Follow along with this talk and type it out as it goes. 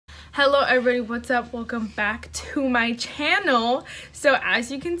Hello everybody, what's up? Welcome back to my channel. So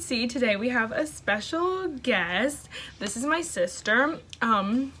as you can see, today we have a special guest. This is my sister,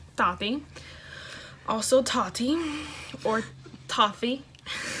 Taty. Also Taty, or Toffee,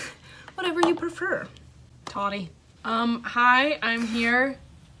 whatever you prefer. Taty. Hi, I'm here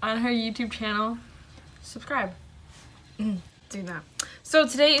on her YouTube channel. Subscribe. Do that. So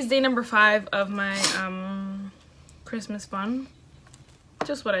today is day number 5 of my Christmas fun.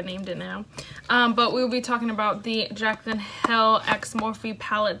 Just what I named it now. But we'll be talking about the Jaclyn x Morphe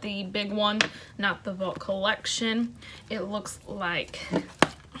palette, the big one, not the Vault collection. It looks like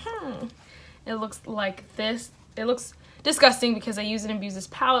this. It looks disgusting because I use and abuse this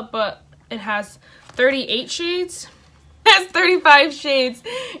palette, but it has 38 shades. It has 35 shades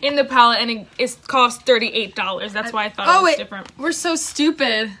in the palette, and it costs $38. That's why I thought it was different. We're so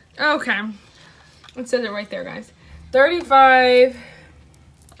stupid. Okay. It says it right there, guys. 35...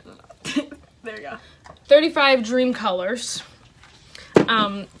 There you go. 35 dream colors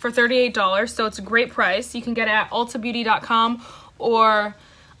for $38, so it's a great price. You can get it at ultabeauty.com or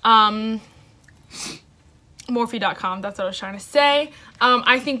Morphe.com. That's what I was trying to say.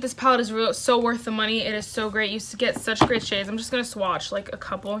 I think this palette is so worth the money. It is so great. You used to get such great shades. I'm just gonna swatch like a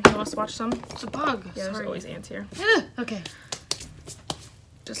couple. You want to swatch some? It's a bug. Yeah, there's always ants here. Okay.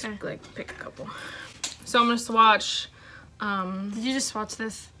 Just like pick a couple. So I'm gonna swatch. Did you just swatch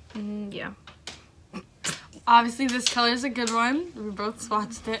this? Yeah. Obviously, this color is a good one. We both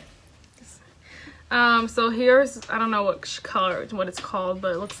swatched it. So here's, I don't know what it's called,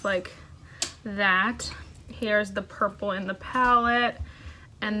 but it looks like that. Here's the purple in the palette,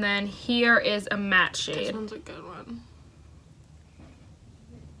 and then here is a matte shade. This one's a good one.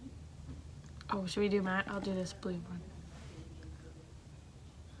 Oh, should we do matte? I'll do this blue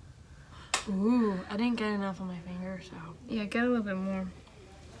one. Ooh, I didn't get enough on my finger, so. Yeah, get a little bit more.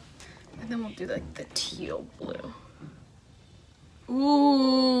 And then we'll do like the teal blue.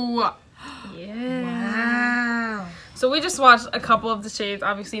 Ooh. Yeah. Wow. So we just swatched a couple of the shades.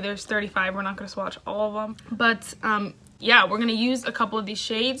 Obviously there's 35. We're not going to swatch all of them. But yeah, we're going to use a couple of these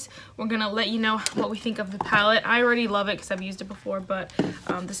shades. We're going to let you know what we think of the palette. I already love it because I've used it before, but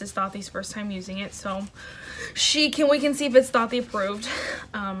this is Taty's first time using it. So we can see if it's Taty approved.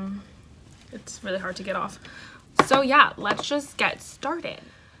 It's really hard to get off. So yeah, let's just get started.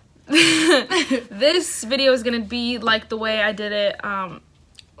 This video is gonna be like the way I did it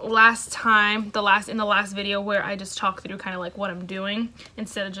last time, in the last video, where I just talk through kind of like what I'm doing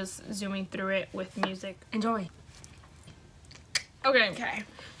instead of just zooming through it with music. Enjoy. Okay.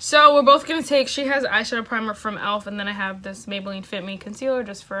 So we're both gonna take, she has eyeshadow primer from e.l.f. and then I have this Maybelline Fit Me concealer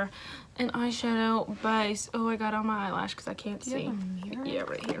just for an eyeshadow base. Oh, I got on my eyelash because I can't see. You have a mirror? Yeah,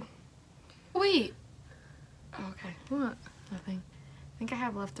 right here. Wait. Oh, okay. What? Nothing. I think I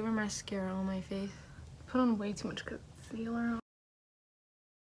have leftover mascara on my face. Put on way too much concealer.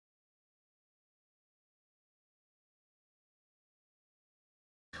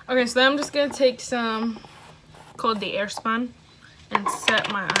 Okay, so then I'm just gonna take some called the Airspun and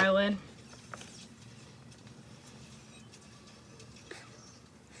set my eyelid.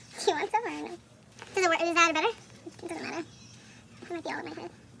 Do you want some or no? Does it work? Is that better? It doesn't matter. It might be all in my head.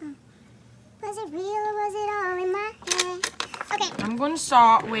 Was it real or was it all in my head? Okay. I'm going to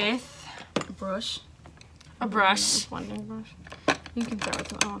start with A brush. a brush. This blending brush. You can start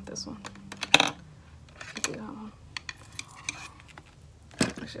with, I want this one. Do that one.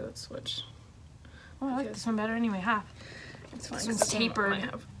 Actually, let's switch. Oh, I like this one better anyway, half. It's fine. This one's tapered.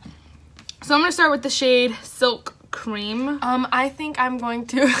 So I'm gonna start with the shade Silk Cream. I think I'm going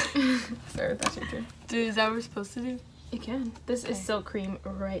to Start with that shade too. do, is that what we're supposed to do? You can. This is Silk Cream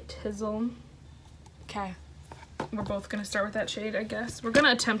Right Tizzle. Okay. We're both gonna start with that shade, I guess. We're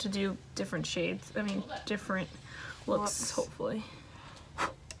gonna attempt to do different shades. I mean, different looks, hopefully.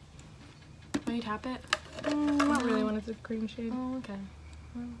 Will you tap it? Not really when it's a cream shade. Oh, okay.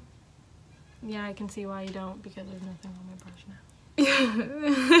 Well, yeah, I can see why you don't, because there's nothing on my brush now.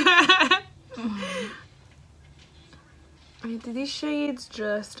 I mean, these shades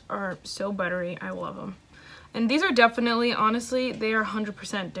just are so buttery. I love them. And these are definitely, honestly, they are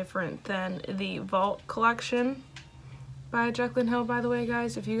 100% different than the Vault collection by Jaclyn, by the way,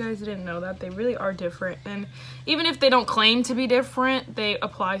 guys. If you guys didn't know that, they really are different. And even if they don't claim to be different, they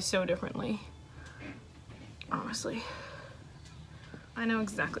apply so differently. Honestly. I know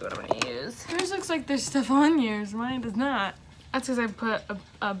exactly what I'm going to use. Yours looks like there's stuff on yours. Mine does not. That's because I put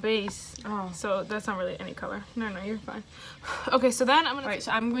a base. Oh. So that's not really any color. No, you're fine. Okay, so then I'm going to... Alright,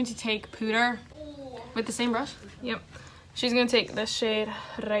 so I'm going to take Pooter with the same brush. Yep. She's going to take this shade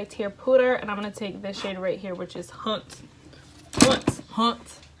right here, Pooter, and I'm going to take this shade right here, which is Hunt.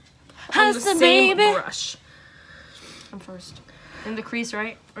 on the same brush. I'm first. In the crease,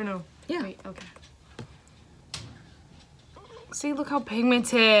 right? Or no? Yeah. Wait, okay. See, look how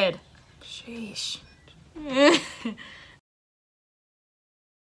pigmented. Sheesh.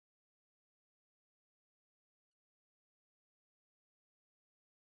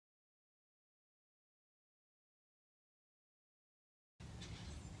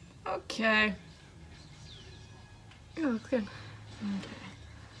 Okay. Oh, looks good. Okay.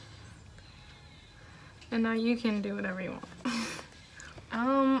 And now you can do whatever you want.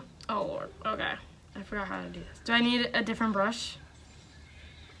 Oh Lord. Okay. I forgot how to do this. Do I need a different brush?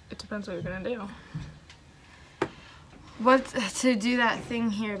 It depends what you're gonna do. What to do that thing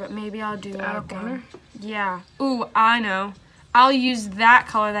here, but maybe I'll do outer corner? Yeah. Ooh, I know. I'll use that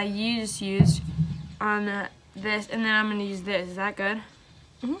color that you just used on this, and then I'm gonna use this. Is that good?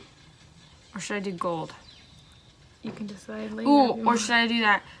 Mhm. Or should I do gold? You can decide later. Ooh, or should I do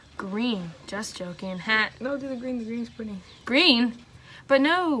that green? Just joking. Hat. No, do the green. The green's pretty. Green? But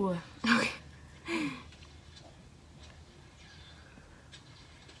no. Okay.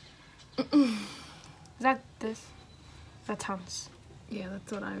 Is that this? That's Hunt's. Yeah,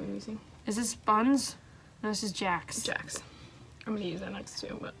 that's what I'm using. Is this Buns? No, this is Jack's. Jax. I'm gonna use that next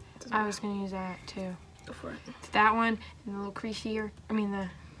too, but it doesn't I was gonna use that too. go for it. It's that one and the little crease here. I mean the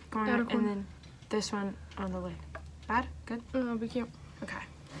corner, Outer corner. and then this one on the lid. Bad? Good? Oh, be cute. Okay.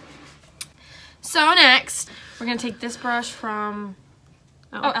 So next, we're gonna take this brush from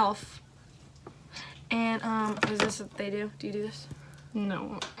Elf. And is this what they do? Do you do this?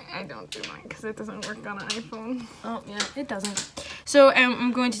 No, I don't do mine because it doesn't work on an iPhone. Oh yeah, it doesn't. So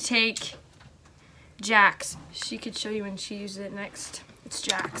I'm going to take Jac's. She could show you when she uses it next. It's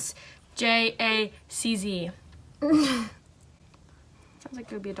Jac's. Jacz. Sounds like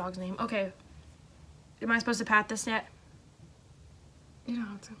it would be a dog's name. Okay. Am I supposed to pat this yet? You don't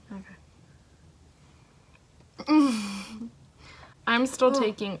have to. Okay. I'm still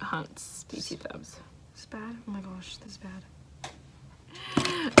taking Hunt's PT Dubs. It's bad? Oh my gosh, this is bad.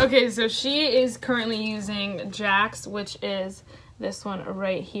 Okay, so she is currently using Jax, which is this one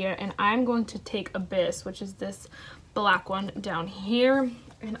right here, and I'm going to take Abyss, which is this black one down here,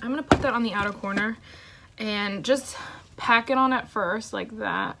 and I'm gonna put that on the outer corner and just pack it on at first like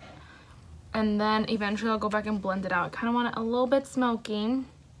that, and then eventually I'll go back and blend it out. I kind of want it a little bit smoky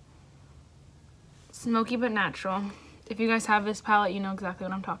but natural. If you guys have this palette, you know exactly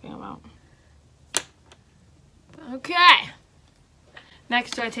what I'm talking about. Okay.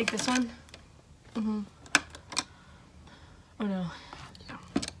 Next, do I take this one? Mm-hmm. Oh no. Yeah.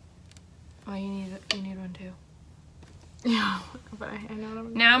 Oh, you need one too. Yeah, but I know what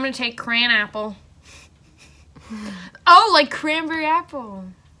I'm. Now I'm gonna take crayon apple. Oh, like cranberry apple.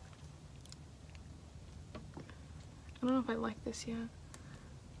 I don't know if I like this yet.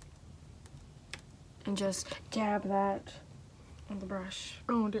 And just dab that on the brush.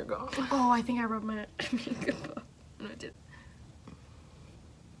 Oh dear God. Oh, I think I rubbed my makeup up. No, I did.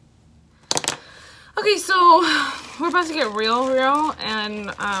 Okay, so we're about to get real,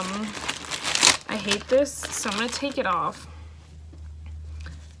 and I hate this, so I'm gonna take it off,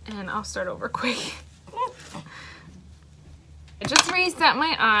 and I'll start over quick. I just reset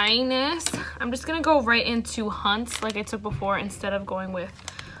my eye-ness. I'm just gonna go right into Hunt's like I took before instead of going with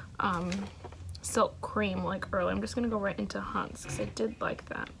Silk Cream like earlier. I'm just gonna go right into Hunt's because I did like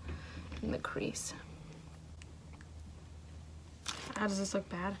that in the crease. How does this look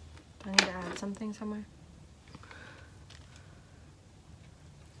bad? Do I need to add something somewhere?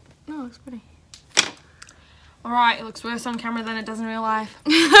 No, it looks pretty. Alright, it looks worse on camera than it does in real life.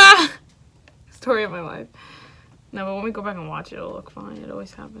 Story of my life. No, but when we go back and watch it, it'll look fine. It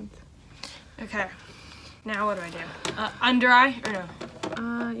always happens. Okay. Now what do I do? Under eye or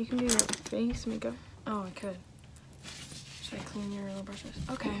no? You can do your face makeup. Oh, I could. Should I clean your little brushes?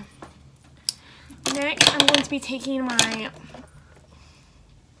 Okay. Next, I'm going to be taking my...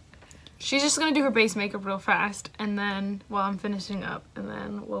 She's just gonna do her base makeup real fast, and then while I'm finishing up, and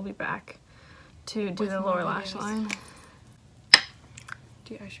then we'll be back to do the lower lash line.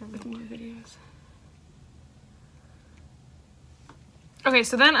 Do I show With more videos. Okay,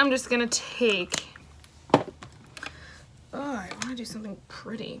 so then I'm just gonna take. Oh, I want to do something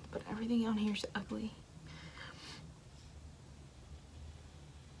pretty, but everything on here is ugly.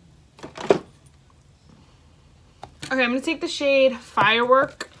 Okay, I'm gonna take the shade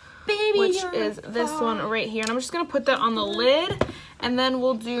Firework. Baby, Which is this one right here. And I'm just going to put that on the lid. And then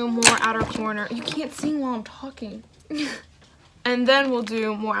we'll do more outer corner. You can't sing while I'm talking. And then we'll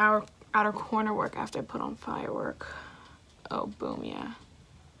do more outer corner work after I put on Firework. Oh, boom, yeah.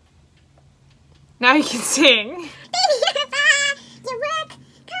 Now you can sing. Baby, you work.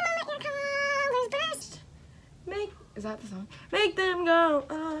 Come on, come on. Is that the song? Make them go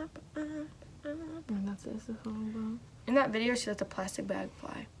up, up, up. And that's the song. In that video, she lets a plastic bag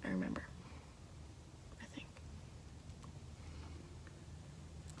fly. I remember. I think.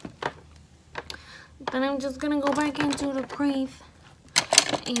 Then I'm just gonna go back into the crease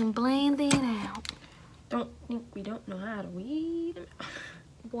and blend it out. Don't think we don't know how to weed him out.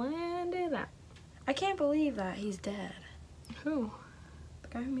 Blend it out. I can't believe that he's dead. Who? The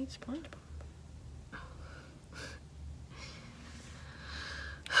guy who made SpongeBob.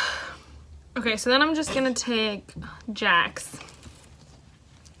 Okay, so then I'm just gonna take Jack's.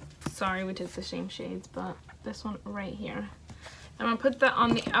 Sorry, we took the same shades, but this one right here. I'm gonna put that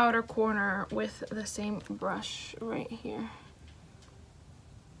on the outer corner with the same brush right here.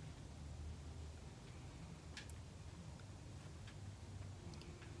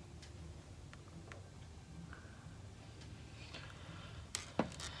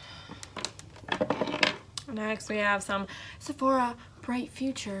 Next, we have some Sephora Bright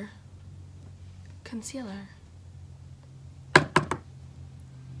Future concealer.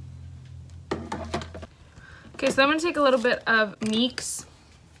 Okay, so I'm gonna take a little bit of Meeks.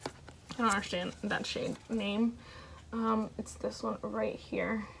 I don't understand that shade name. It's this one right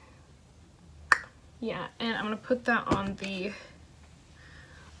here. Yeah, and I'm gonna put that on the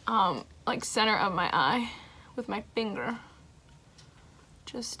like center of my eye with my finger,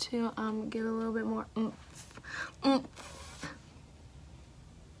 just to give it a little bit more oomph. Oomph.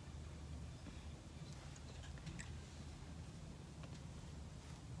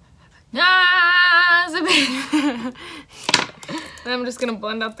 Then I'm just gonna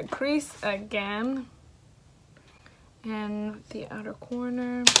blend out the crease again and the outer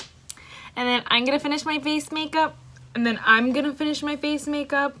corner, and then I'm gonna finish my face makeup, and then I'm gonna finish my face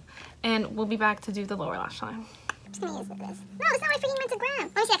makeup, and we'll be back to do the lower lash line. I'm just gonna use this. No, it's not my freaking meant to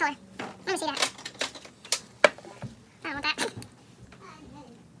grab. Let me see that color. Let me see that. I don't want that.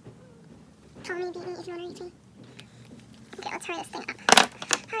 Call me, beat me if you want to reach me. Okay, let's hurry this thing up.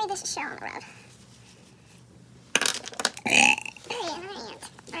 Hurry this show on the road.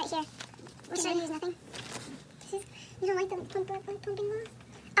 Alright, here. What should I use? Nothing? This is, you don't like the pumping gloss?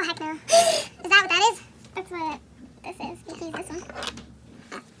 Oh, heck no. Is that what that is? That's what this is. You can use this one.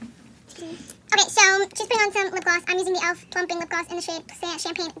 Okay, so she's putting on some lip gloss. I'm using the e.l.f. Plumping Lip Gloss in the shade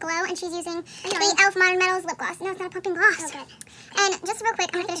Champagne Glow, and she's using the e.l.f. Modern Metals Lip Gloss. No, it's not a pumping gloss. Oh, good. And just real quick,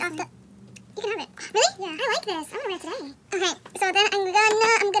 I'm gonna finish off the... You can have it. Really? Yeah. I like this. I'm gonna wear it today. Okay, so then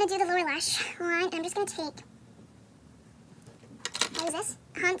I'm gonna do the lower lash line. I'm just gonna take... What is this?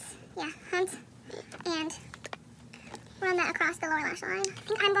 Hunt. Yeah, Hunt. And run that across the lower lash line. I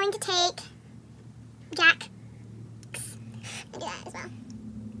think I'm going to take Jack and do that as well.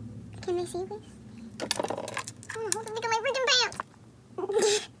 Can they see, please? Oh, hold on, look at my freaking pants!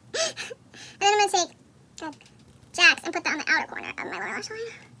 And then I'm gonna take Jack's and put that on the outer corner of my lower lash line.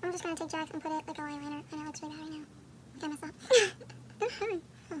 I'm just gonna take Jack's and put it like a eyeliner. I know it looks really bad right now. I messed up.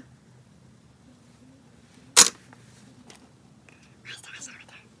 Oh. Eyeshadow right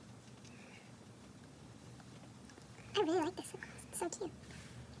there. I really like this lip gloss. It's so cute.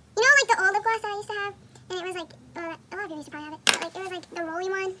 You know, like the old lip gloss that I used to have, and it was like a lot of people used to probably have it. But, like it was like the rolly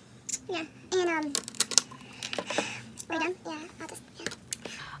one. Yeah. And we're done. Yeah. I'll just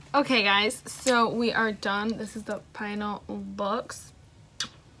Okay, guys. So we are done. This is the final looks.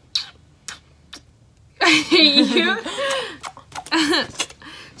 You.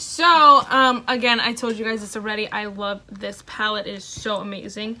 So again, I told you guys this already. I love this palette. It is so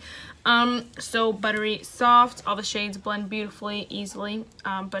amazing. So buttery soft. All the shades blend beautifully, easily.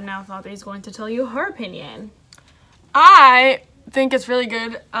 But now Taty is going to tell you her opinion. I think it's really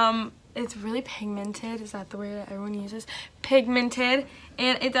good. It's really pigmented. Is that the word that everyone uses? Pigmented.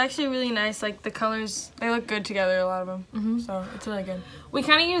 And it's actually really nice. Like the colors, they look good together, a lot of them. So it's really good. We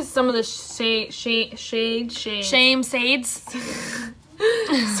kind of used some of the shades. Shame shades.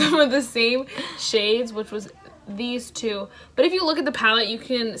 Some of the same shades, which was these two. But if you look at the palette, you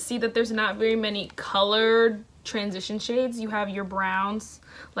can see that there's not very many colored transition shades. You have your browns.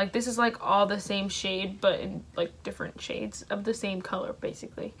 Like this is like all the same shade, but in like different shades of the same color,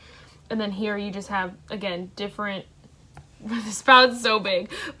 basically. And then here you just have, again, different... This palette's so big,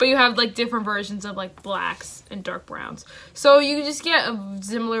 but you have like different versions of like blacks and dark browns. So you just get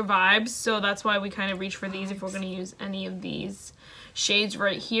similar vibes. So that's why we kind of reach for these if we're going to use any of these shades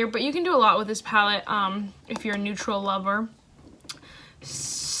right here. But you can do a lot with this palette if you're a neutral lover.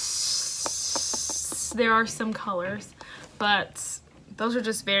 There are some colors, but those are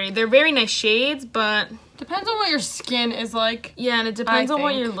just they're very nice shades, but depends on what your skin is like. Yeah, and it depends on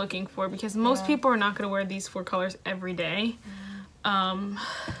what you're looking for, because most people are not going to wear these 4 colors every day.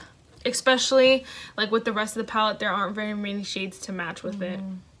 especially like with the rest of the palette, there aren't very many shades to match with it.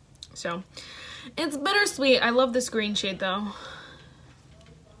 So it's bittersweet. I love this green shade though.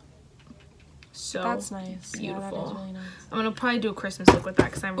 So That's nice. beautiful. Yeah, that is really nice. I'm gonna probably do a Christmas look with that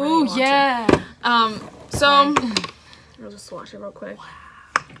because I'm really Oh yeah. So I'll just swatch it real quick. Wow,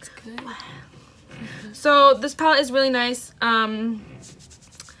 it's good. So this palette is really nice.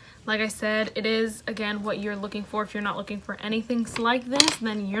 Like I said, it is, again, what you're looking for. If you're not looking for anything like this,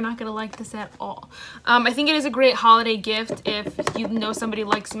 then you're not going to like this at all. I think it is a great holiday gift if you know somebody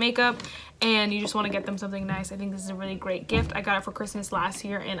likes makeup and you just want to get them something nice. I think this is a really great gift. I got it for Christmas last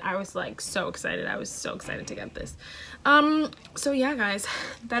year and I was like so excited. I was so excited to get this. So yeah, guys,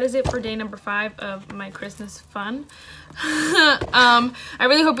 that is it for day number 5 of my Christmas fun. I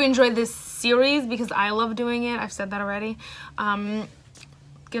really hope you enjoyed this series because I love doing it. I've said that already.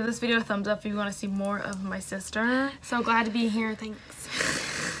 Give this video a thumbs up if you want to see more of my sister. So glad to be here.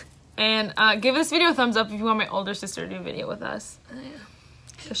 Thanks. And give this video a thumbs up if you want my older sister to do a video with us.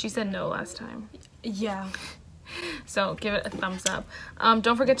 Because she said no last time. Yeah. So give it a thumbs up.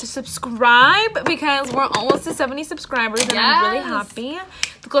 Don't forget to subscribe because we're almost to 70 subscribers and I'm really happy.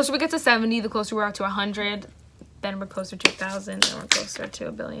 The closer we get to 70, the closer we're out to 100. Then we're closer to 1,000 and we're closer to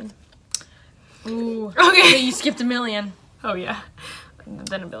 1 billion. Ooh. Okay. You skipped 1 million. Oh yeah.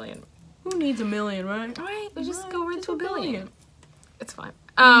 Then 1 billion. Who needs 1 million, right? Alright, we just go right to 1 billion. It's fine.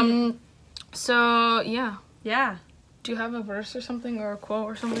 So yeah. Yeah. Do you have a verse or something or a quote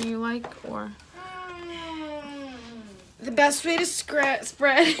or something you like or? The best way to spread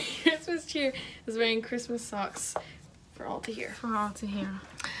Christmas cheer is wearing Christmas socks for all to hear. For all to hear.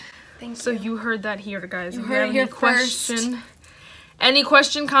 Thank So you. you heard that here, guys. You If heard have it here any question, any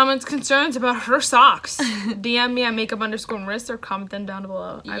question, comments, concerns about her socks, DM me at makeup_wrist or comment them down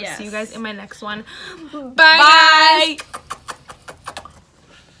below. I will see you guys in my next one. Bye, guys.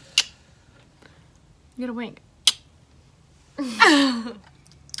 You gotta wink. I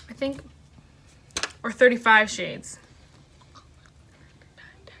think, or 35 shades.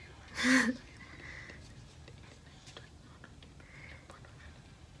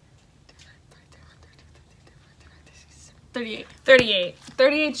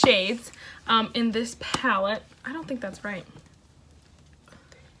 Thirty-eight shades in this palette. I don't think that's right.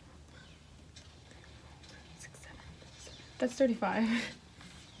 That's 35.